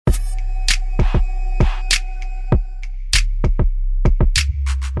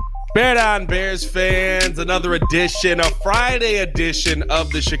Bear down, Bears fans. Another edition, a Friday edition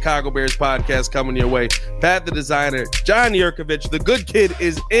of the Chicago Bears podcast coming your way. Pat the designer, John Jurkovic, the good kid,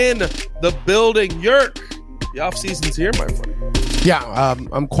 is in the building. Yerk, the offseason's here, my friend. Yeah,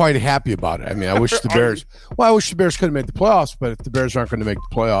 I'm quite happy about it. I mean, I wish the Bears could have made the playoffs, but if the Bears aren't going to make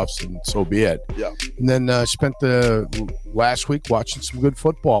the playoffs, then so be it. Yeah. And then spent the last week watching some good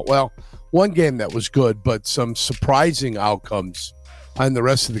football. Well, one game that was good, but some surprising outcomes on the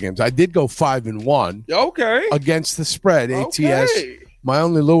rest of the games. I did go 5-1. Okay. Against the spread. ATS. Okay. My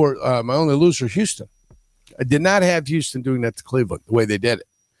only loser, Houston. I did not have Houston doing that to Cleveland the way they did it.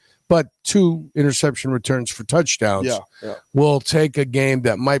 But 2 interception returns for touchdowns will take a game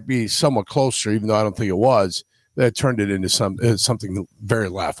that might be somewhat closer, even though I don't think it was, that turned it into something very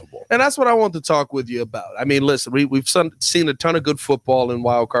laughable. And that's what I want to talk with you about. I mean, listen, we've seen a ton of good football in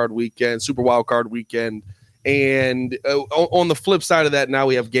Wild Card Weekend, Super Wild Card Weekend. And on the flip side of that, now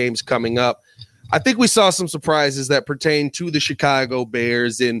we have games coming up. I think we saw some surprises that pertain to the Chicago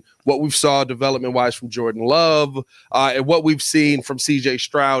Bears in what we've saw development-wise from Jordan Love and what we've seen from C.J.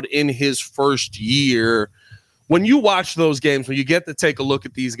 Stroud in his first year. When you watch those games, when you get to take a look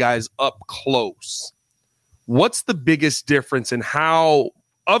at these guys up close, what's the biggest difference in how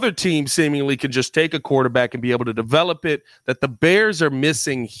other teams seemingly can just take a quarterback and be able to develop it that the Bears are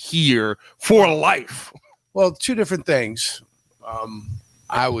missing here for life? Well, 2 different things,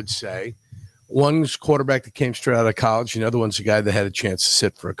 I would say. One's quarterback that came straight out of college. The other one's a guy that had a chance to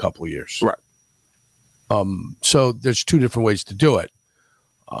sit for a couple of years. Right. So there's 2 different ways to do it.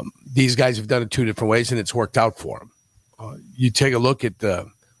 These guys have done it 2 different ways, and it's worked out for them. You take a look at the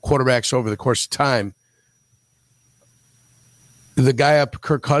quarterbacks over the course of time. The guy up,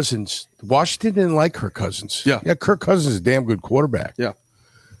 Kirk Cousins, Washington didn't like Kirk Cousins. Yeah, Kirk Cousins is a damn good quarterback. Yeah.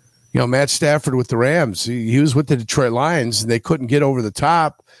 Matt Stafford with the Rams, he was with the Detroit Lions, and they couldn't get over the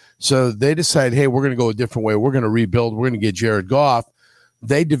top. So they decided, hey, we're going to go a different way. We're going to rebuild. We're going to get Jared Goff.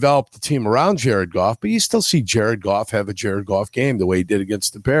 They developed the team around Jared Goff, but you still see Jared Goff have a Jared Goff game the way he did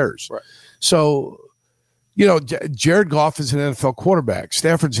against the Bears. Right. So, Jared Goff is an NFL quarterback.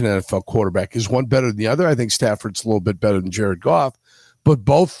 Stafford's an NFL quarterback. Is one better than the other? I think Stafford's a little bit better than Jared Goff, but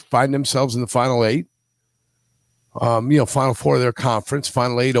both find themselves in the final 8. Final 4 of their conference,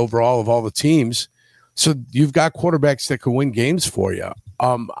 final 8 overall of all the teams. So you've got quarterbacks that can win games for you.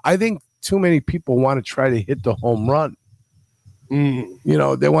 I think too many people want to try to hit the home run.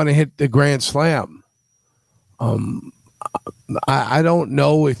 They want to hit the grand slam. I don't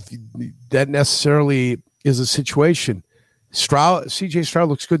know if that necessarily is a situation. CJ Stroud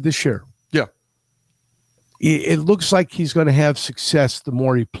looks good this year. Yeah. It looks like he's going to have success the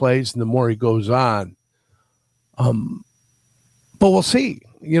more he plays and the more he goes on. But we'll see.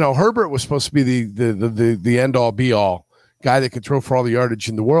 Herbert was supposed to be the end all be all guy that could throw for all the yardage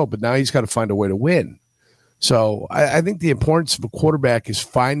in the world, but now he's got to find a way to win. So I think the importance of a quarterback is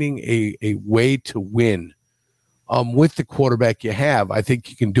finding a way to win with the quarterback you have. I think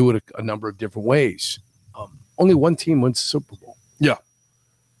you can do it a number of different ways. Only one team wins the Super Bowl. Yeah.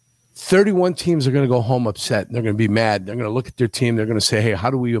 31 teams are going to go home upset, and they're going to be mad. They're going to look at their team. They're going to say, hey,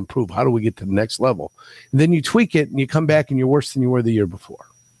 how do we improve? How do we get to the next level? And then you tweak it, and you come back, and you're worse than you were the year before.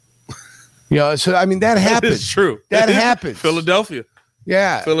 So, I mean, that happens. It's true. That happens. Philadelphia.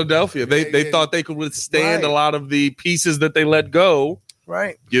 Yeah. Philadelphia. They thought they could withstand a lot of the pieces that they let go.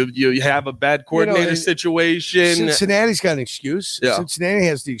 Right. You have a bad coordinator situation. Cincinnati's got an excuse. Yeah. Cincinnati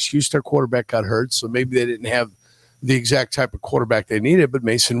has the excuse their quarterback got hurt, so maybe they didn't have the exact type of quarterback they needed, but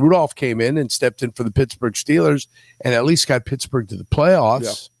Mason Rudolph came in and stepped in for the Pittsburgh Steelers and at least got Pittsburgh to the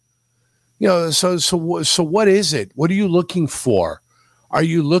playoffs. Yeah. So what is it? What are you looking for? Are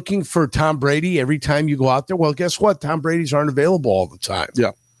you looking for Tom Brady every time you go out there? Well, guess what? Tom Brady's aren't available all the time.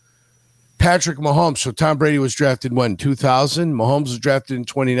 Yeah. Patrick Mahomes. So Tom Brady was drafted when? 2000. Mahomes was drafted in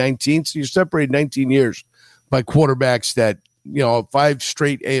 2019. So you're separated 19 years by quarterbacks that, 5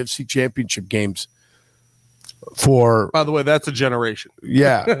 straight AFC championship games. By the way, that's a generation.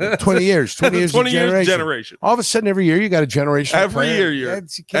 Yeah, 20 years. 20 years generation. All of a sudden, every year you got a generation. Every year.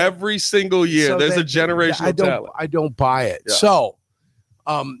 Every single year, so there's a generational talent. I don't buy it. Yeah. So,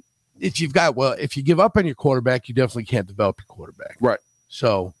 if you give up on your quarterback, you definitely can't develop your quarterback. Right.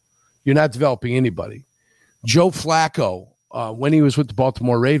 So, you're not developing anybody. Joe Flacco, when he was with the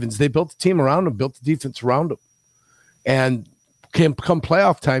Baltimore Ravens, they built the team around him, built the defense around him, and come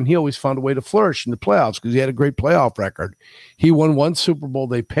playoff time, he always found a way to flourish in the playoffs because he had a great playoff record. He won 1 Super Bowl,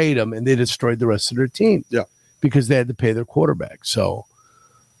 they paid him, and they destroyed the rest of their team. Yeah, because they had to pay their quarterback. So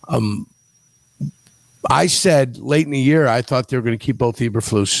I said late in the year, I thought they were going to keep both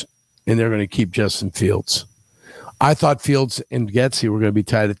Eberflus and they're going to keep Justin Fields. I thought Fields and Getsy were going to be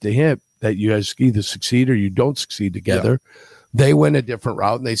tied at the hip, that you guys either succeed or you don't succeed together. Yeah. They went a different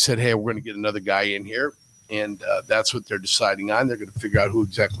route, and they said, hey, we're going to get another guy in here, and that's what they're deciding on. They're going to figure out who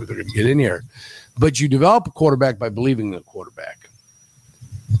exactly they're going to get in here. But you develop a quarterback by believing in the quarterback.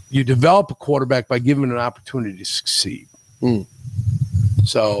 You develop a quarterback by giving him an opportunity to succeed.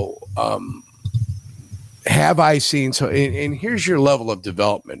 So have I seen – and here's your level of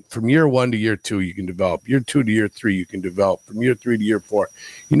development. From year 1 to year 2, you can develop. Year 2 to year 3, you can develop. From year 3 to year 4.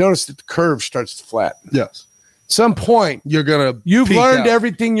 You notice that the curve starts to flatten. Yes. At some point, you've learned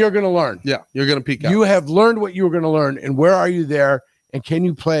everything you're going to learn. Yeah, you're going to peak out. You have learned what you were going to learn, and where are you there, and can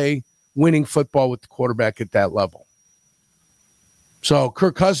you play winning football with the quarterback at that level? So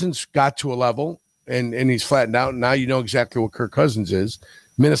Kirk Cousins got to a level, and he's flattened out, and now you know exactly what Kirk Cousins is.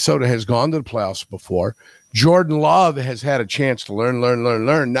 Minnesota has gone to the playoffs before. Jordan Love has had a chance to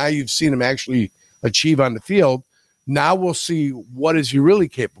learn. Now you've seen him actually achieve on the field. Now we'll see, what is he really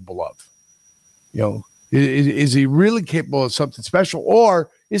capable of? You know, is he really capable of something special, or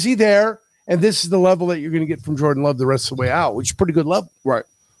is he there, and this is the level that you're going to get from Jordan Love the rest of the way out, which is a pretty good level. Right.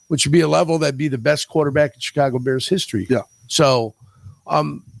 Which would be a level that'd be the best quarterback in Chicago Bears history. Yeah. So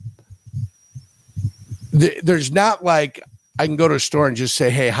there's not like I can go to a store and just say,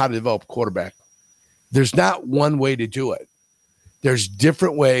 hey, how to develop a quarterback. There's not one way to do it. There's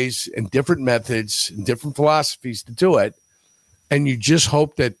different ways and different methods and different philosophies to do it. And you just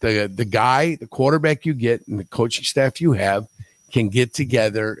hope that the quarterback you get, and the coaching staff you have can get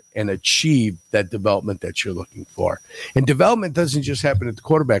together and achieve that development that you're looking for. And development doesn't just happen at the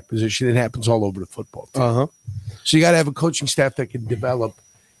quarterback position. It happens all over the football team. So you got to have a coaching staff that can develop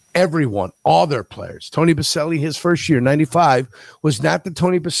everyone, all their players. Tony Baselli, his first year, 95, was not the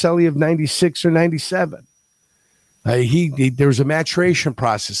Tony Baselli of 96 or 97. There was a maturation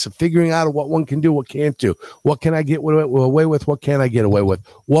process of figuring out what one can do, what can't do. What can I get away with? What can't I get away with?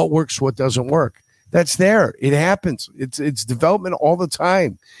 What works, what doesn't work? That's there. It happens. It's development all the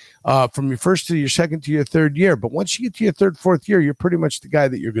time, from your first to your second to your third year. But once you get to your third, fourth year, you're pretty much the guy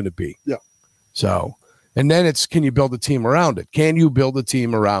that you're going to be. Yeah. So, and then it's, can you build a team around it? Can you build a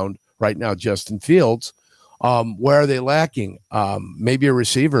team around, right now, Justin Fields? Where are they lacking? Maybe a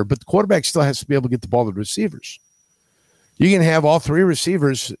receiver, but the quarterback still has to be able to get the ball to the receivers. You can have all three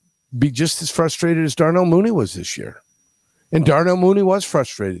receivers be just as frustrated as Darnell Mooney was this year. And Darnell Mooney was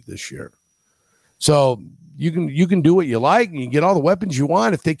frustrated this year. So you can do what you like, and you get all the weapons you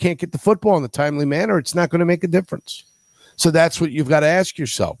want. If they can't get the football in a timely manner, it's not going to make a difference. So that's what you've got to ask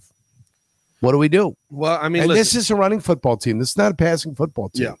yourself. What do we do? Well, I mean, this is a running football team. This is not a passing football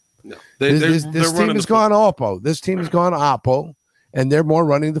team. Yeah. No. This team has gone oppo. This team has gone oppo, and they're more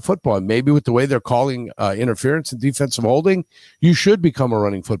running the football. And maybe with the way they're calling interference and defensive holding, you should become a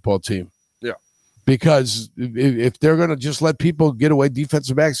running football team. Yeah. Because if they're going to just let people get away,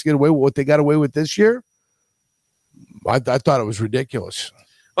 defensive backs get away with what they got away with this year, I thought it was ridiculous.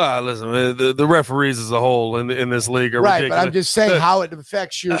 Well, listen, the referees as a whole in this league are ridiculous. But I'm just saying how it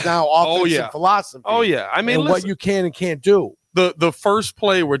affects your now offensive philosophy. Oh, yeah. I mean, what you can and can't do. The first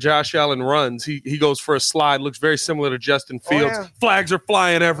play where Josh Allen runs, he goes for a slide, looks very similar to Justin Fields. Oh, yeah. Flags are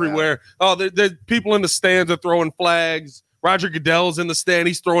flying everywhere. Yeah. Oh, there's people in the stands are throwing flags. Roger Goodell's in the stand.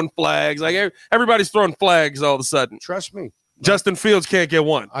 He's throwing flags. Like everybody's throwing flags all of a sudden. Trust me. Justin Fields can't get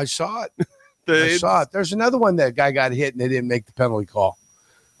one. I saw it. I saw it. There's another one that guy got hit and they didn't make the penalty call.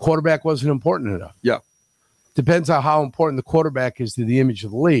 Quarterback wasn't important enough. Yeah. Depends on how important the quarterback is to the image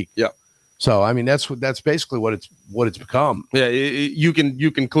of the league. Yeah. So I mean that's basically what it's become. Yeah, you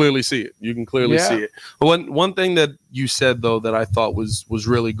can clearly see it. You can clearly see it. But one thing that you said though that I thought was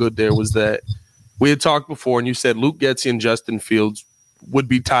really good there was that we had talked before, and you said Luke Getsy and Justin Fields would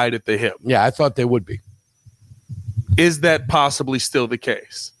be tied at the hip. Yeah, I thought they would be. Is that possibly still the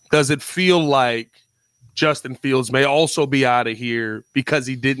case? Does it feel like Justin Fields may also be out of here because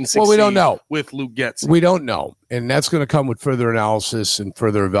he didn't succeed we don't know. With Luke Getsy? We don't know. And that's going to come with further analysis and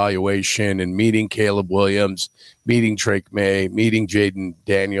further evaluation and meeting Caleb Williams, meeting Drake May, meeting Jaden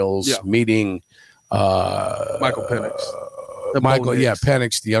Daniels, meeting Michael Penix.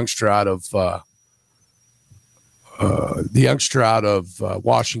 Penix, the youngster out of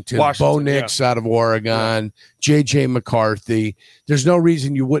Washington. Bo Nix out of Oregon, J.J. McCarthy. There's no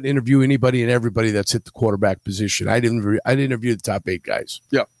reason you wouldn't interview anybody and everybody that's at the quarterback position. I'd interview the top 8 guys.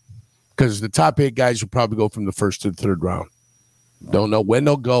 Yeah. Because the top 8 guys will probably go from the first to the third round. Don't know when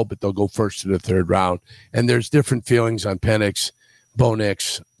they'll go, but they'll go first to the third round. And there's different feelings on Penix, Bo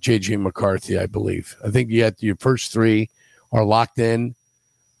Nix, J.J. McCarthy, I believe. I think you had your first 3 are locked in.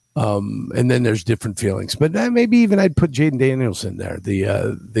 And then there's different feelings, but maybe even I'd put Jaden Daniels in there, the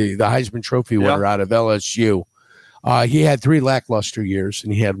Heisman Trophy winner out of LSU. He had 3 lackluster years,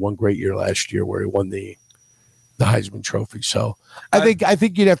 and he had one great year last year where he won the Heisman Trophy. So I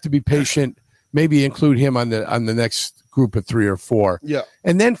think you'd have to be patient. Maybe include him on the next group of 3 or 4. Yeah,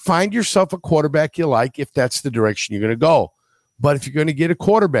 and then find yourself a quarterback you like if that's the direction you're going to go. But if you're going to get a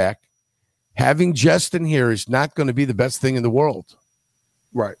quarterback, having Justin here is not going to be the best thing in the world.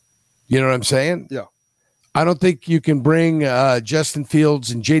 Right. You know what I'm saying? Yeah. I don't think you can bring Justin Fields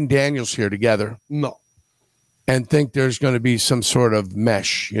and Jaden Daniels here together. No. And think there's going to be some sort of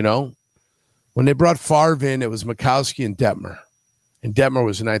mesh, you know? When they brought Favre in, it was Mikowski and Detmer. And Detmer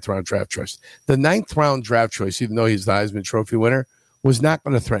was a 9th-round draft choice. The 9th-round draft choice, even though he's the Heisman Trophy winner, was not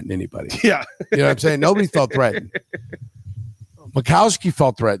going to threaten anybody. Yeah. You know what I'm saying? Nobody felt threatened. Mikowski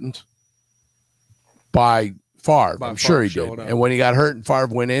felt threatened by Favre. I'm sure he did. And when he got hurt and Favre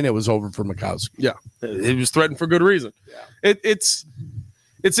went in, it was over for Mikowski. Yeah. He was threatened for good reason. Yeah. It's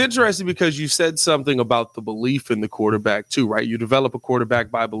interesting because you said something about the belief in the quarterback too, right? You develop a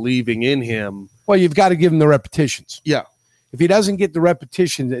quarterback by believing in him. Well, you've got to give him the repetitions. Yeah. If he doesn't get the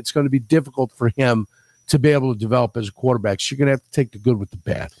repetitions, it's going to be difficult for him to be able to develop as a quarterback. So you're going to have to take the good with the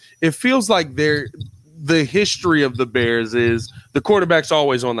bad. It feels like the history of the Bears is the quarterback's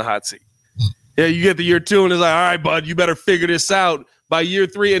always on the hot seat. Yeah, you get to year 2 and it's like, all right, bud, you better figure this out. By year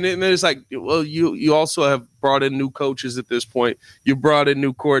 3, and then it's like, well, you also have brought in new coaches at this point. You brought in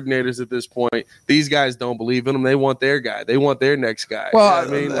new coordinators at this point. These guys don't believe in them. They want their guy. They want their next guy.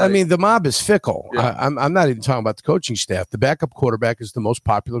 Well, you know I mean, the mob is fickle. Yeah. I'm not even talking about the coaching staff. The backup quarterback is the most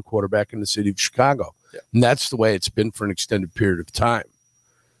popular quarterback in the city of Chicago. Yeah. And that's the way it's been for an extended period of time.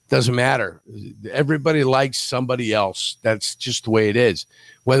 Doesn't matter. Everybody likes somebody else. That's just the way it is.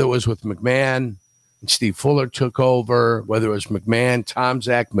 Whether it was with McMahon, and Steve Fuller took over, whether it was McMahon, Tom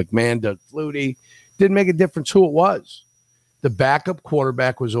Zach, McMahon, Doug Flutie, didn't make a difference who it was. The backup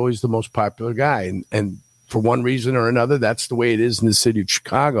quarterback was always the most popular guy. And for one reason or another, that's the way it is in the city of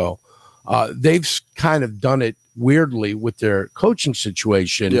Chicago. They've kind of done it weirdly with their coaching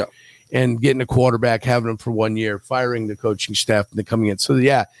situation and getting a quarterback, having him for 1 year, firing the coaching staff, and then coming in. So,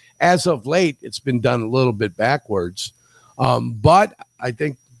 yeah, as of late, it's been done a little bit backwards. But I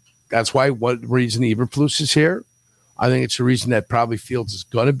think that's why one reason Eberflus is here. I think it's a reason that probably Fields is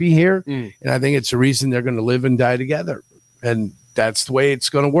going to be here. And I think it's a reason they're going to live and die together. And that's the way it's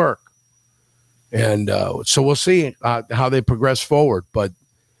going to work. And so we'll see how they progress forward. But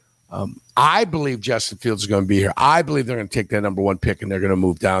I believe Justin Fields is going to be here. I believe they're going to take that number 1 pick and they're going to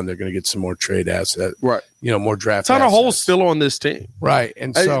move down. They're going to get some more trade asset, right? You know, more draft. Ton of holes still on this team, right?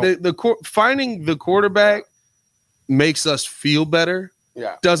 And so finding the quarterback makes us feel better.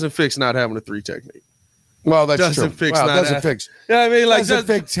 Yeah, doesn't fix not having a 3 technique. Well, that's doesn't true. Fix well, not doesn't have, fix. Yeah, I mean, like doesn't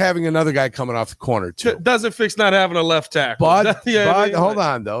fix having another guy coming off the corner too. Doesn't fix not having a left tackle. But hold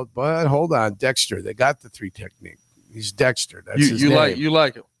on though. But hold on, Dexter. They got the 3 technique. He's Dexter. That's his name. You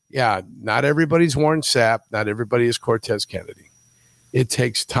like him. Yeah, not everybody's Warren Sapp. Not everybody is Cortez Kennedy. It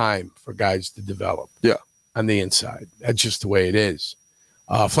takes time for guys to develop. Yeah, on the inside. That's just the way it is.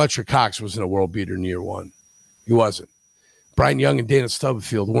 Fletcher Cox wasn't a world beater in year 1. He wasn't. Brian Young and Dana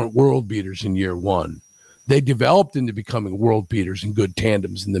Stubblefield weren't world beaters in year 1. They developed into becoming world beaters in good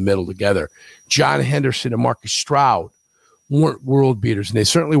tandems in the middle together. John Henderson and Marcus Stroud weren't world beaters, and they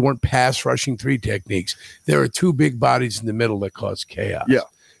certainly weren't pass rushing 3 techniques. There are 2 big bodies in the middle that cause chaos. Yeah.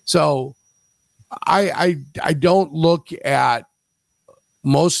 So I don't look at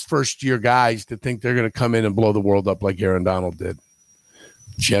most first-year guys that think they're going to come in and blow the world up like Aaron Donald did.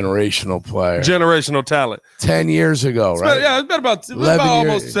 Generational player. Generational talent. 10 years ago, right? It's been about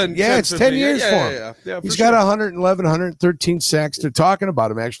almost 10 Yeah, it's 10 years for him. Yeah, He's got 111, 113 sacks. They're talking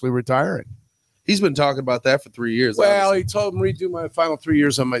about him actually retiring. He's been talking about that for 3 years. Well, obviously. he told him redo my final 3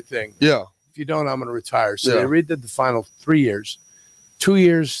 years on my thing. Yeah. If you don't, I'm going to retire. So they redid the final 3 years. 2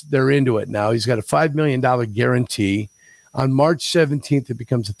 years, they're into it now. He's got a $5 million guarantee. On March 17th, it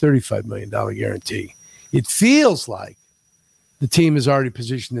becomes a $35 million guarantee. It feels like the team has already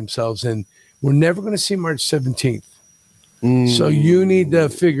positioned themselves, and we're never going to see March 17th. So you need to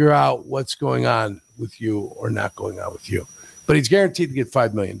figure out what's going on with you or not going on with you. But he's guaranteed to get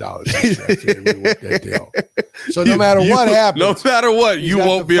 $5 million. That deal. So no matter what happens. No matter what, you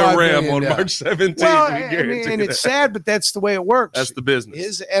won't be a Ram on March 17th. Well, and it's sad, but that's the way it works. That's the business.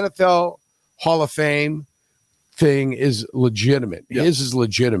 His NFL Hall of Fame thing is legitimate. Yeah. His is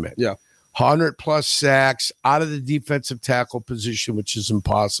legitimate. Yeah. 100+ sacks out of the defensive tackle position, which is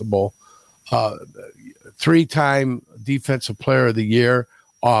impossible. 3-time defensive player of the year,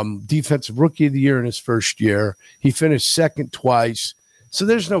 defensive rookie of the year in his first year. He finished second twice. So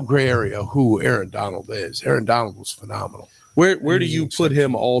there's no gray area who Aaron Donald is. Aaron Donald was phenomenal. Where do you put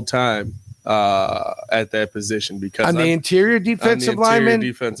him all time at that position because on the interior defensive lineman.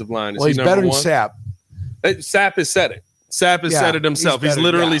 Defensive line. Well, he's better than Sapp. Sapp has said it. Sapp has said it himself. He's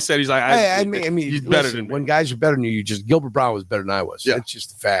literally said he's like, I mean, he's better than me. When guys are better than you, Gilbert Brown was better than I was. Yeah. It's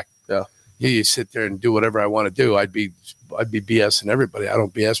just a fact. Yeah. You sit there and do whatever I want to do. I'd be BSing everybody. I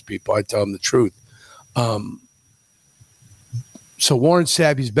don't BS people. I tell them the truth. So Warren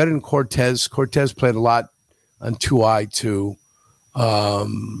Sapp, he's better than Cortez. Cortez played a lot on 2I too.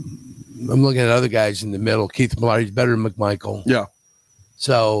 I'm looking at other guys in the middle. Keith Millard, he's better than McMichael. Yeah.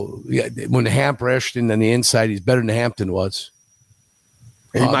 So when Hamp rushed in on the inside, he's better than Hampton was.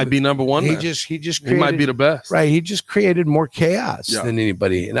 He might be number one. He just might be the best. Right. He just created more chaos than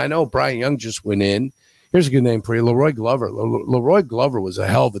anybody. And I know Brian Young just went in. Here's a good name for you, Leroy Glover. Leroy Glover was a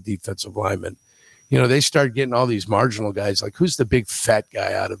hell of a defensive lineman. You know, they started getting all these marginal guys. Like, who's the big fat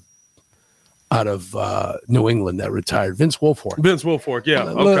guy out of New England that retired? Vince Wilfork. Yeah.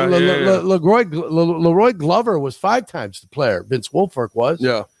 Leroy Glover was 5 times the player. Vince Wilfork was.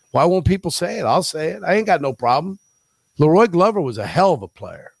 Yeah. Why won't people say it? I'll say it. I ain't got no problem. Leroy Glover was a hell of a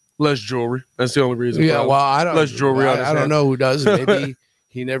player. Less jewelry. That's the only reason. Yeah, well, I don't. Less jewelry. I don't know who does. Maybe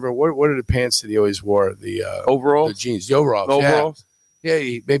he never. What are the pants that he always wore? The overalls, the jeans, the overalls. Overalls.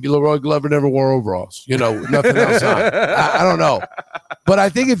 Yeah, maybe Leroy Glover never wore overalls. You know, nothing else on. I don't know, but I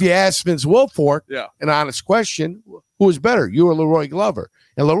think if you ask Vince Wilfork, an honest question, who was better, you or Leroy Glover?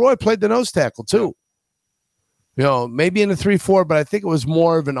 And Leroy played the nose tackle too. You know, maybe in a 3-4, but I think it was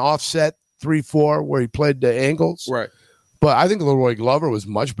more of an offset 3-4 where he played the angles. Right. But I think Leroy Glover was a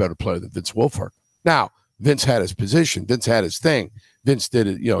much better player than Vince Wilfork. Now, Vince had his position. Vince had his thing. Vince did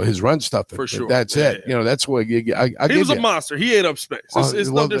it, his run stuff. For sure. That's it. Yeah. That's what he was a monster. He ate up space. It's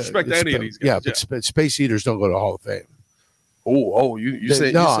no disrespect to any of these guys. Yeah, but space eaters don't go to the Hall of Fame. You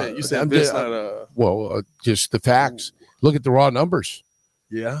said Vince not just the facts. Look at the raw numbers.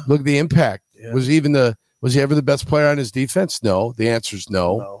 Yeah. Look at the impact. Yeah. Was he ever the best player on his defense? No. The answer is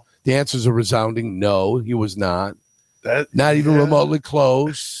no. The answer is a resounding no. He was not. Not even remotely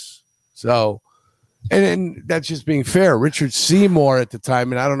close. So, and that's just being fair. Richard Seymour at the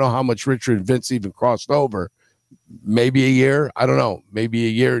time, and I don't know how much Richard and Vince even crossed over. Maybe a year. I don't know. Maybe a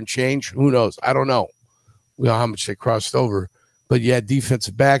year and change. Who knows? I don't know. We know how much they crossed over. But you had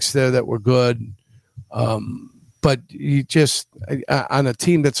defensive backs there that were good. But you just, on a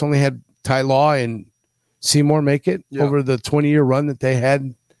team that's only had Ty Law and Seymour make it over the 20-year run that they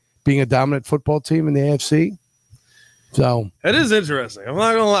had being a dominant football team in the AFC. So it is interesting. I'm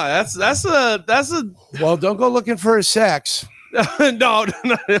not gonna lie. That's a well. Don't go looking for his sacks. No,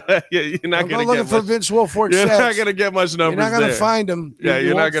 you're not gonna looking for Vince Wilfork. You're not gonna get much numbers. You're not gonna find him. Yeah,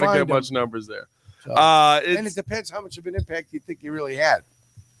 you're not gonna get much numbers there. So, and it depends how much of an impact you think he really had.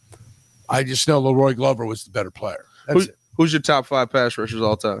 I just know Leroy Glover was the better player. Who's your top 5 pass rushers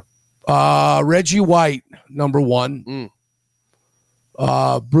all time? Reggie White, number 1.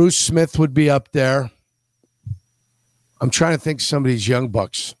 Bruce Smith would be up there. I'm trying to think of some of these young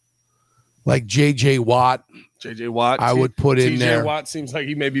bucks, like J.J. Watt. I would put in there. J.J. Watt seems like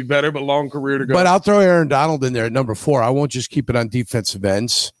he may be better, but long career to go. But I'll throw Aaron Donald in there at number 4. I won't just keep it on defensive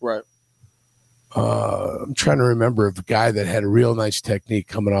ends. Right. I'm trying to remember of a guy that had a real nice technique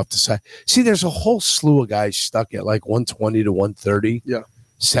coming off the side. See, there's a whole slew of guys stuck at like 120 to 130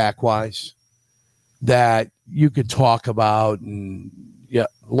 sack-wise that you could talk about. And,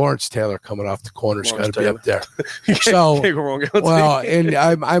 Lawrence Taylor coming off the corner's got to be up there. So, can't go wrong. And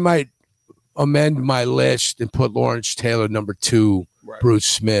I might amend my list and put Lawrence Taylor number 2, Bruce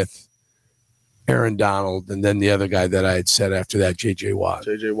Smith, Aaron Donald, and then the other guy that I had said after that, J.J. Watt.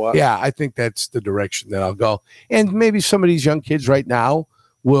 Yeah, I think that's the direction that I'll go. And maybe some of these young kids right now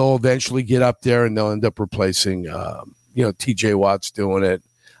will eventually get up there and they'll end up replacing, T.J. Watt's doing it.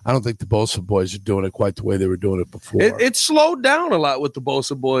 I don't think the Bosa boys are doing it quite the way they were doing it before. It slowed down a lot with the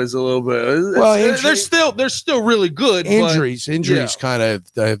Bosa boys a little bit. They're still really good. Injuries kind of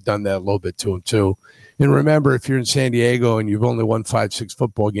have done that a little bit to them too. And remember, if you're in San Diego and you've only won 5-6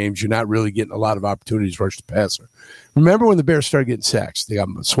 football games, you're not really getting a lot of opportunities to rush the passer. Remember when the Bears started getting sacks? They got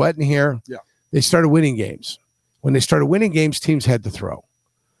sweating here. Yeah. They started winning games. When they started winning games, teams had to throw.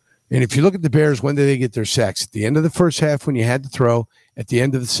 And if you look at the Bears, when did they get their sacks? At the end of the first half when you had to throw, at the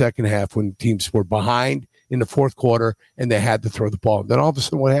end of the second half when teams were behind in the fourth quarter and they had to throw the ball. Then all of a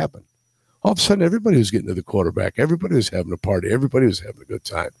sudden what happened? All of a sudden everybody was getting to the quarterback. Everybody was having a party. Everybody was having a good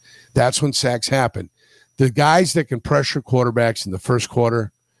time. That's when sacks happen. The guys that can pressure quarterbacks in the first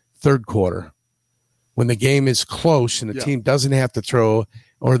quarter, third quarter, when the game is close and the team doesn't have to throw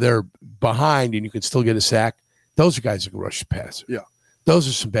or they're behind and you can still get a sack, those are guys that can rush the passer. Yeah. Those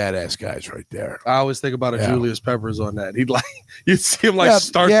are some badass guys right there. I always think about Julius Peppers on that. You'd see him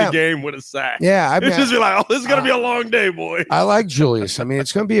start the game with a sack. Yeah, I mean, it's just be like, this is gonna be a long day, boy. I like Julius. I mean,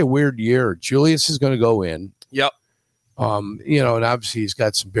 it's gonna be a weird year. Julius is gonna go in. Yep. And obviously he's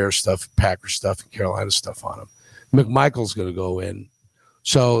got some Bear stuff, Packer stuff, and Carolina stuff on him. McMichael's gonna go in.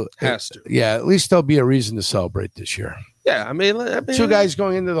 So has to. Yeah, at least there'll be a reason to celebrate this year. Yeah, I mean, two guys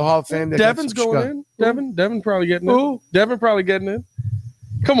going into the Hall of Fame. Devin's going in. Devin probably getting in. Devin probably getting in.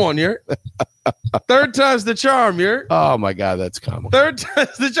 Come on, Yurt. Third time's the charm, Yurt. Oh my God, that's comical. Third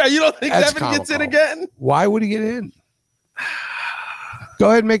time's the charm. You don't think that's Devin comical. gets in again? Why would he get in? Go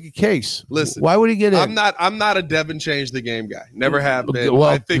ahead and make a case. Listen, why would he get in? I'm not a Devin change the game guy. Never have been. Well,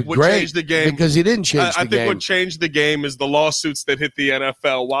 I think what changed the game because he didn't change the game. I think what changed the game is the lawsuits that hit the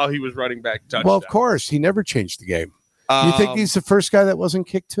NFL while he was running back touchdown. Well, of course, he never changed the game. You think he's the first guy that wasn't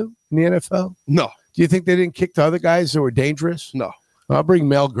kicked to in the NFL? No. Do you think they didn't kick to other guys that were dangerous? No. I'll bring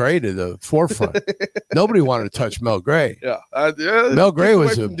Mel Gray to the forefront. Nobody wanted to touch Mel Gray. Yeah. Mel Gray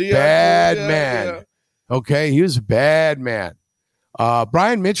was a bad man. Yeah. Okay, he was a bad man.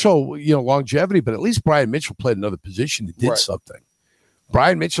 Brian Mitchell, longevity, but at least Brian Mitchell played another position that did something.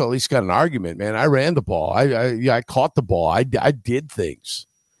 Brian Mitchell at least got an argument, man. I ran the ball. I caught the ball. I did things.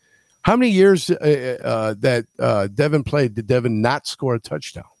 How many years that Devin played did Devin not score a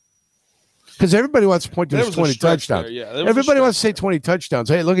touchdown? Because everybody wants to point to his 20 touchdowns. Everybody wants to say 20 touchdowns.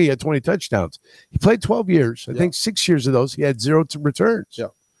 Hey, look, he had 20 touchdowns. He played 12 years. I think 6 years of those, he had 0 returns. Yeah.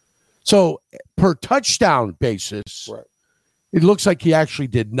 So per touchdown basis, it looks like he actually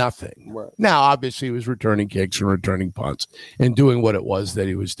did nothing. Right. Now, obviously, he was returning kicks and returning punts and doing what it was that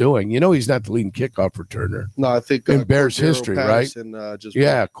he was doing. He's not the leading kickoff returner. No, I think in Bears history, Patterson,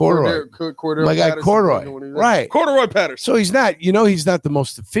 right? Corduroy. My guy Corduroy, right? Corduroy Patterson. So he's not. He's not the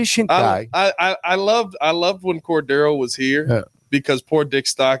most efficient guy. I loved when Cordero was here. Because poor Dick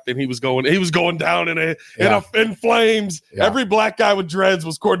Stockton, he was going down in flames. Yeah. Every black guy with dreads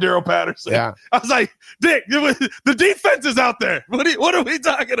was Cordero Patterson. Yeah. I was like, Dick, the defense is out there. What are we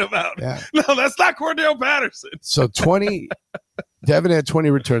talking about? Yeah. No, that's not Cordero Patterson. So Devin had 20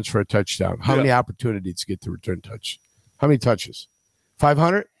 returns for a touchdown. How many opportunities to get to return touch? How many touches?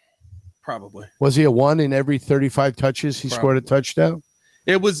 500? Probably. Was he a 1 in every 35 touches? He scored a touchdown.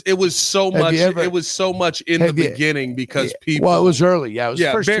 It was so much. It was so much in the beginning because people. Well, it was early. Yeah, it was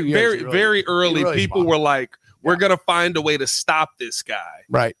first 2 years. Very early. People were like, "We're gonna find a way to stop this guy."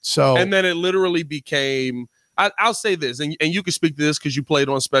 Right. So, and then it literally became. I'll say this, and you can speak to this because you played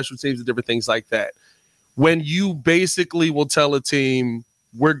on special teams and different things like that. When you basically will tell a team,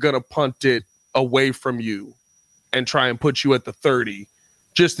 "We're gonna punt it away from you," and try and put you at the 30,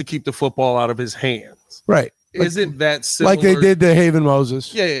 just to keep the football out of his hands. Right. Isn't that similar? Like they did to Haven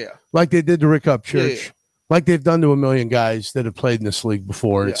Moses? Yeah. Like they did to Rick Upchurch. Yeah. Like they've done to a million guys that have played in this league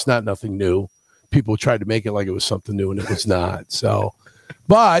before. It's not nothing new. People tried to make it like it was something new, and it was not. So,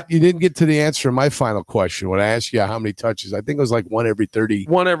 but you didn't get to the answer to my final question when I asked you how many touches. I think it was like 1 every 30.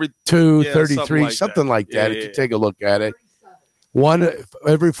 1 every 2, 33, something like that. If you take a look at it. 1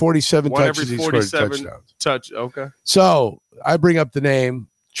 every 47 touches, he scored touchdowns. Okay. So I bring up the name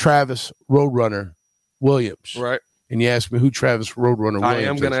Travis Roadrunner Williams. Right. And you asked me who Travis Roadrunner Williams I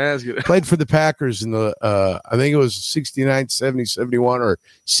am going to ask you. Played for the Packers in the, I think it was 69, 70, 71, or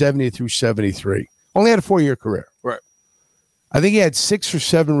 70 through 73. Only had a 4-year career. Right. I think he had 6 or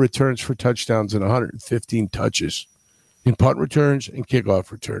 7 returns for touchdowns and 115 touches in punt returns and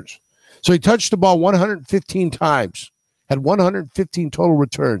kickoff returns. So he touched the ball 115 times, had 115 total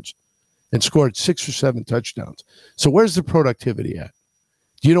returns, and scored 6 or 7 touchdowns. So where's the productivity at?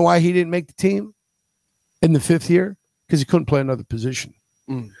 Do you know why he didn't make the team in the 5th year? Because he couldn't play another position.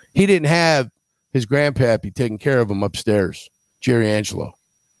 He didn't have his grandpappy taking care of him upstairs, Jerry Angelo.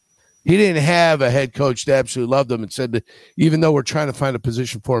 He didn't have a head coach that absolutely loved him and said that even though we're trying to find a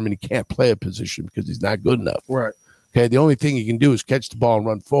position for him and he can't play a position because he's not good enough. Right. Okay. The only thing he can do is catch the ball and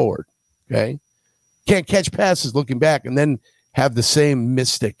run forward. Okay. Can't catch passes looking back and then have the same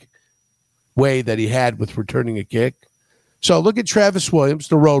mystic way that he had with returning a kick. So look at Travis Williams,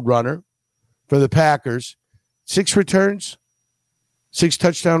 the road runner for the Packers. 6 returns, 6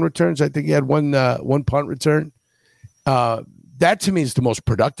 touchdown returns. I think he had one punt return. That to me is the most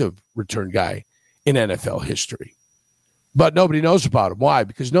productive return guy in NFL history. But nobody knows about him. Why?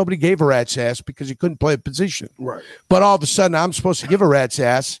 Because nobody gave a rat's ass because he couldn't play a position. Right. But all of a sudden, I'm supposed to give a rat's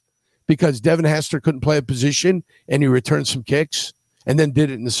ass because Devin Hester couldn't play a position and he returned some kicks and then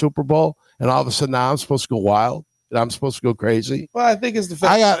did it in the Super Bowl. And all of a sudden, now I'm supposed to go wild and I'm supposed to go crazy. Well, I think it's the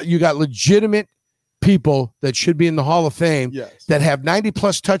fact you got legitimate people that should be in the Hall of Fame that have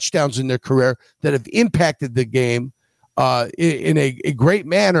 90-plus touchdowns in their career that have impacted the game in a great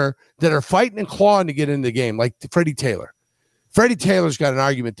manner that are fighting and clawing to get in the game, like Freddie Taylor. Freddie Taylor's got an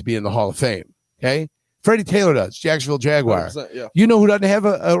argument to be in the Hall of Fame. Okay, Freddie Taylor does. Jacksonville Jaguar. Yeah. You know who doesn't have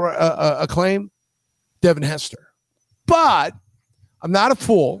a claim? Devin Hester. But I'm not a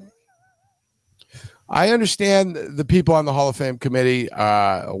fool. I understand the people on the Hall of Fame committee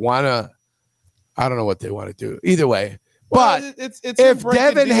want to. I don't know what they want to do. Either way. But it's if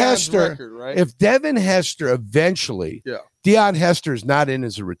Devin Hester, record, right? If Devin Hester eventually, Deion Hester is not in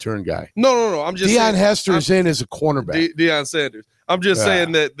as a return guy. No. I'm just Deion Hester is in as a cornerback. Deion Sanders. I'm just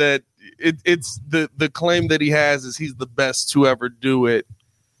saying that it's the claim that he has is he's the best to ever do it.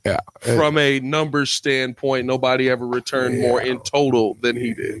 Yeah. From a numbers standpoint, nobody ever returned more in total than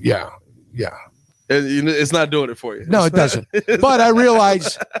he did. Yeah. It's not doing it for you. No, it doesn't. But I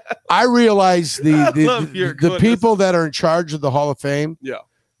realize the people that are in charge of the Hall of Fame,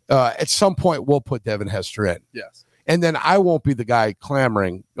 at some point will put Devin Hester in. Yes. And then I won't be the guy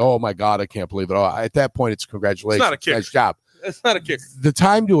clamoring, oh, my God, I can't believe it. Oh, at that point, it's congratulations. It's not a kicker. Nice job. It's not a kicker. The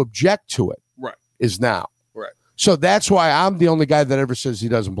time to object to it is now. Right. So that's why I'm the only guy that ever says he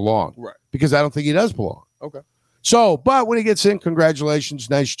doesn't belong. Right. Because I don't think he does belong. Okay. So, but when he gets in, congratulations,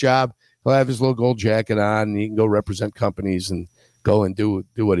 nice job. He'll have his little gold jacket on, and he can go represent companies and go and do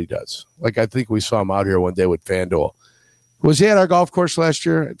what he does. Like I think we saw him out here one day with FanDuel. Was he at our golf course last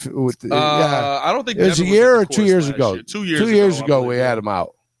year? I don't think it was a year or 2 years ago. Year. 2 years ago, we had him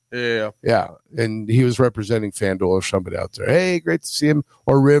out. Yeah. And he was representing FanDuel or somebody out there. Hey, great to see him.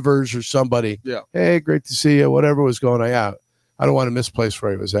 Or Rivers or somebody. Yeah. Hey, great to see you. Whatever was going on. Yeah. I don't want to misplace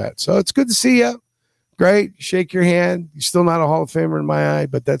where he was at. So it's good to see you. Great. Shake your hand. You're still not a Hall of Famer in my eye,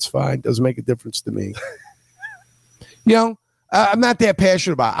 but that's fine. Doesn't make a difference to me. I'm not that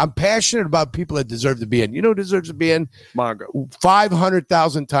passionate about it. I'm passionate about people that deserve to be in. You know who deserves to be in? Mongo.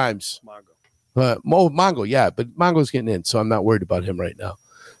 500,000 times. Mongo. Mongo, yeah, but Mongo's getting in, so I'm not worried about him right now.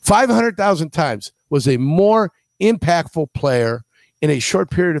 500,000 times was a more impactful player in a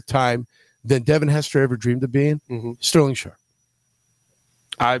short period of time than Devin Hester ever dreamed of being. Mm-hmm. Sterling Sharp.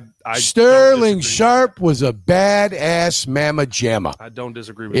 Sterling Sharp was a badass mamma jamma. I don't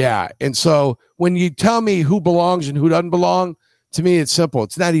disagree with that. Yeah, and so when you tell me who belongs and who doesn't belong, to me it's simple.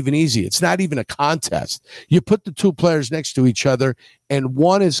 It's not even easy. It's not even a contest. You put the two players next to each other, and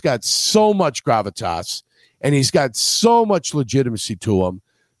one has got so much gravitas, and he's got so much legitimacy to him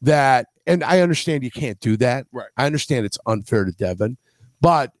that, and I understand you can't do that. Right. I understand it's unfair to Devin,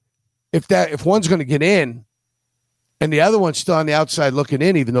 but if one's going to get in, and the other one's still on the outside looking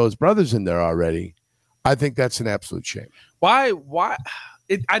in, even though his brother's in there already, I think that's an absolute shame. Why?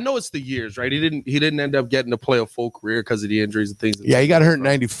 I know it's the years, right? He didn't end up getting to play a full career because of the injuries and things. Yeah, he got hurt in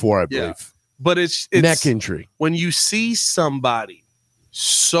 94, I believe. Yeah. But it's neck injury. When you see somebody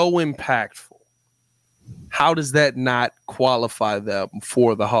so impactful, how does that not qualify them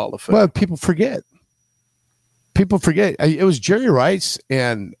for the Hall of Fame? Well, people forget. It was Jerry Rice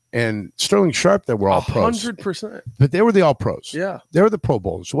and Sterling Sharp that were all pros. 100%. But they were the all pros. Yeah. They were the Pro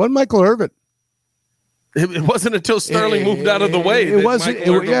Bowlers. It wasn't Michael Irvin. It wasn't until Sterling moved out of the way.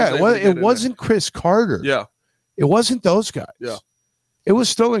 It wasn't Chris Carter. Yeah. It wasn't those guys. Yeah. It was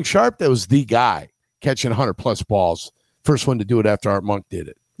Sterling Sharp that was the guy catching 100-plus balls. First one to do it after Art Monk did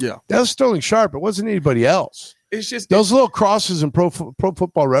it. Yeah. That was Sterling Sharp. It wasn't anybody else. It's just those little crosses in Pro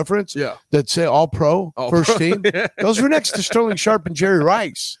Football Reference that say all pro first team. Those were next to Sterling Sharp and Jerry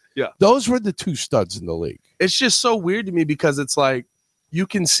Rice. Yeah. Those were the two studs in the league. It's just so weird to me because it's like you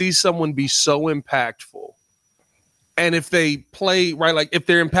can see someone be so impactful. And if they play right, like if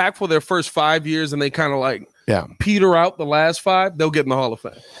they're impactful their first 5 years and they kind of like peter out the last 5, they'll get in the Hall of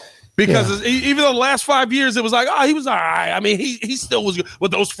Fame. Because even though the last 5 years it was like, oh, he was all right. I mean, he still was good.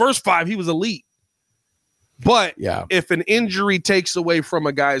 But those first 5, he was elite. But if an injury takes away from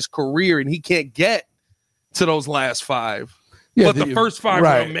a guy's career and he can't get to those last 5, but the first 5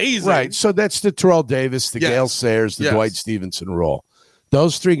 are amazing. Right. So that's the Terrell Davis, the Gale Sayers, the Dwight Stevenson role.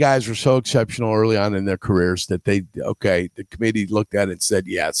 Those 3 guys were so exceptional early on in their careers that the committee looked at it and said,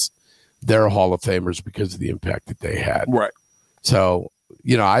 yes, they're Hall of Famers because of the impact that they had. Right. So,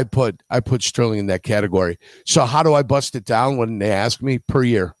 I put Sterling in that category. So how do I bust it down when they ask me? Per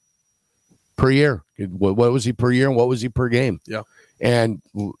year. What was he per year and what was he per game? Yeah. And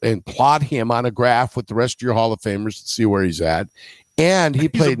plot him on a graph with the rest of your Hall of Famers to see where he's at. And he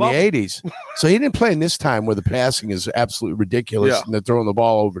played in the 80s. So he didn't play in this time where the passing is absolutely ridiculous and they're throwing the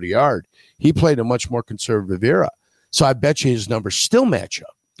ball over the yard. He played a much more conservative era. So I bet you his numbers still match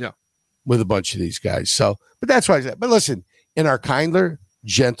up with a bunch of these guys. So, but that's why I said, but listen, in our kinder,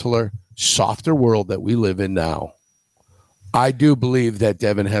 gentler, softer world that we live in now, I do believe that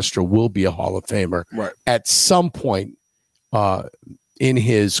Devin Hester will be a Hall of Famer at some point in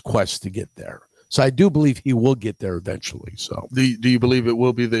his quest to get there. So I do believe he will get there eventually. So do you believe it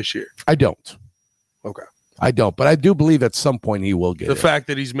will be this year? I don't. Okay. I don't, but I do believe at some point he will get the fact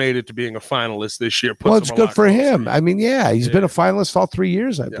that he's made it to being a finalist this year. Well, it's good for him. I mean, he's been a finalist all 3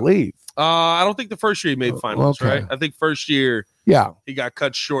 years, I believe. I don't think the first year he made finals, right? I think first year, he got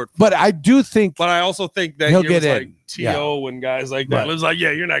cut short. But I do think, but I also think that he'll year get was in. like T.O. and guys like that. It was like,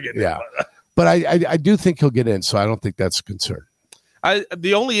 you're not getting in. But I do think he'll get in, so I don't think that's a concern.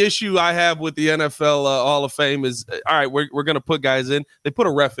 The only issue I have with the NFL Hall of Fame is, all right, we're going to put guys in. They put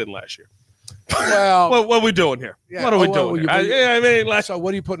a ref in last year. Well, what are we doing here? Yeah, what are we doing? So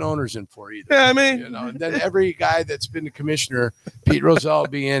what are you putting owners in for either? Yeah, I mean, and then every guy that's been the commissioner, Pete Rozelle will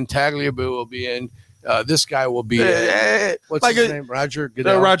be in, Tagliabue will be in, this guy will be in. What's his name? Roger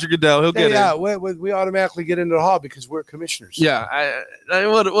Goodell. Roger Goodell, he'll get in. We automatically get into the hall because we're commissioners. Yeah,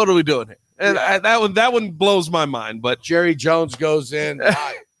 what are we doing here? And that one blows my mind. But Jerry Jones goes in.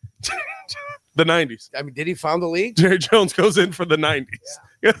 The 90s. I mean, did he found the league? Jerry Jones goes in for the 90s.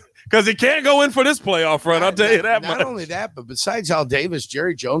 Because he can't go in for this playoff run, I'll tell you that much. Not only that, but besides Al Davis,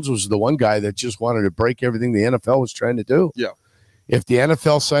 Jerry Jones was the one guy that just wanted to break everything the NFL was trying to do. Yeah. If the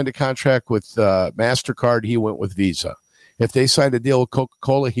NFL signed a contract with MasterCard, he went with Visa. If they signed a deal with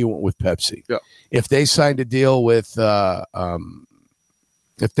Coca-Cola, he went with Pepsi. Yeah. If they signed a deal with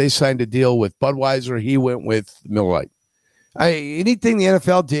Budweiser, he went with Miller Lite. Anything the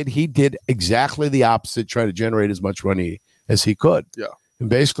NFL did, he did exactly the opposite, trying to generate as much money as he could. Yeah. And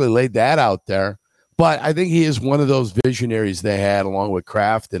basically laid that out there. But I think he is one of those visionaries they had, along with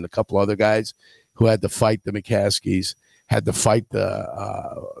Kraft and a couple other guys who had to fight the McCaskies, had to fight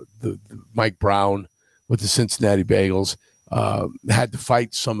the Mike Brown with the Cincinnati Bengals, had to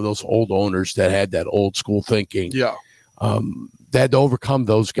fight some of those old owners that had that old school thinking. Yeah. They had to overcome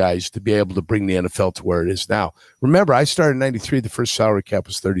those guys to be able to bring the NFL to where it is now. Remember, I started in 93. The first salary cap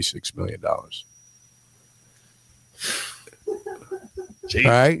was $36 million. Jeez.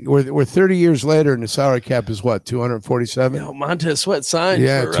 All right, we're 30 years later, and the salary cap is what, 247? Montez Sweat signed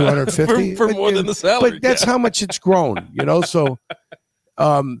for 250 for more than the salary. But that's how much it's grown, So,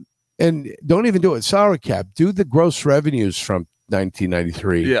 and don't even do it salary cap. Do the gross revenues from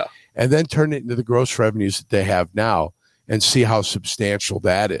 1993, and then turn it into the gross revenues that they have now, and see how substantial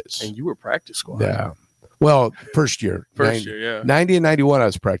that is. And you were practice squad. Yeah. Well, first year. 90 and 91, I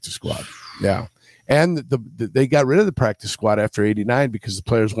was practice squad. Yeah. And they got rid of the practice squad after 89 because the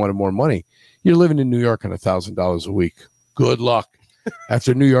players wanted more money. You're living in New York on $1,000 a week. Good luck.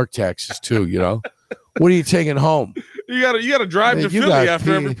 After New York taxes, too, What are you taking home? You gotta drive to Philly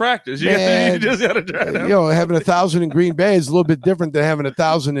after every practice. You just gotta drive. Having 1,000 in Green Bay is a little bit different than having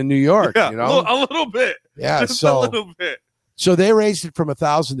 1,000 in New York. A little bit. Yeah, just a little bit. So they raised it from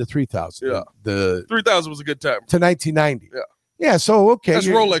 1,000 to 3,000. Yeah, the 3,000 was a good time to 1990. Yeah. Yeah, so okay. That's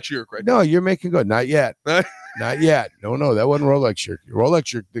Rolex year, right? No, you're making good. Not yet. Not yet. No, that wasn't Rolex year.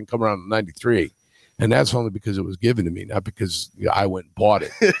 Rolex year didn't come around in 93. And that's only because it was given to me, not because I went and bought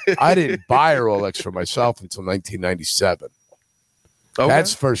it. I didn't buy a Rolex for myself until 1997. Okay.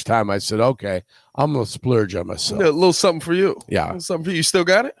 That's the first time I said, okay, I'm going to splurge on myself. A little something for you. Yeah. Something for you. You still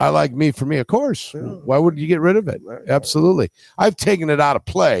got it? I like me for me, of course. Yeah. Why wouldn't you get rid of it? Absolutely. I've taken it out of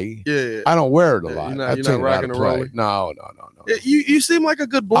play. Yeah. I don't wear it a lot. You're not rocking a Rolex? No. You seem like a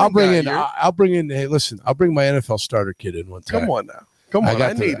good boy. I'll bring in, hey, listen, I'll bring my NFL starter kit in one time. Come on now.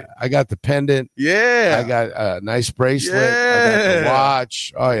 I need it. I got the pendant. Yeah. I got a nice bracelet. Yeah. I got the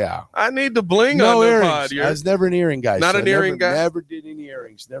watch. Oh, yeah. I need the bling no on earrings. the pod. I was never an earring guy. Not an earring guy? Never did any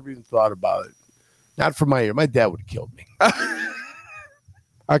earrings. Never even thought about it. Not for my ear. My dad would have killed me.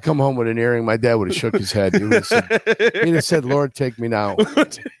 I come home with an earring. My dad would have shook his head. He'd have said, Lord, take me now.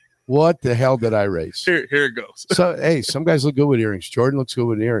 What the hell did I raise? Here it goes. So, hey, some guys look good with earrings. Jordan looks good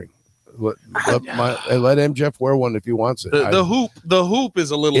with an earring. Let MJF wear one if he wants it. The hoop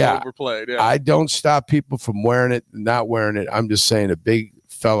is a little overplayed. Yeah. I don't stop people from wearing it, not wearing it. I'm just saying a big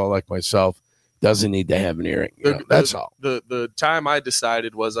fella like myself doesn't need to have an earring. That's all. The time I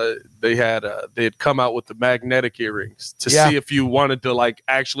decided was they had come out with the magnetic earrings to see if you wanted to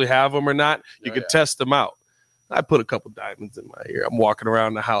actually have them or not. You could test them out. I put a couple diamonds in my ear. I'm walking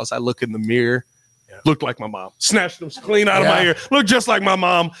around the house. I look in the mirror. Looked like my mom. Snatched them clean out of my ear. Looked just like my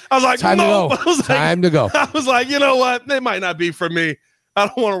mom. I was like, Time to go. I was like, you know what? They might not be for me. I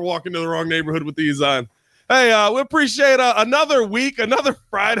don't want to walk into the wrong neighborhood with these on. Hey, we appreciate another week, another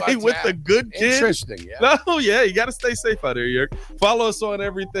Friday with the good kid. Interesting, yeah. No, yeah, you got to stay safe out here, Jurk. Follow us on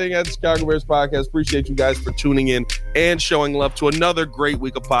everything at the Chicago Bears Podcast. Appreciate you guys for tuning in and showing love to another great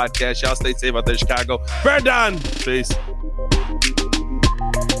week of podcasts. Y'all stay safe out there, Chicago. Bear done. Peace.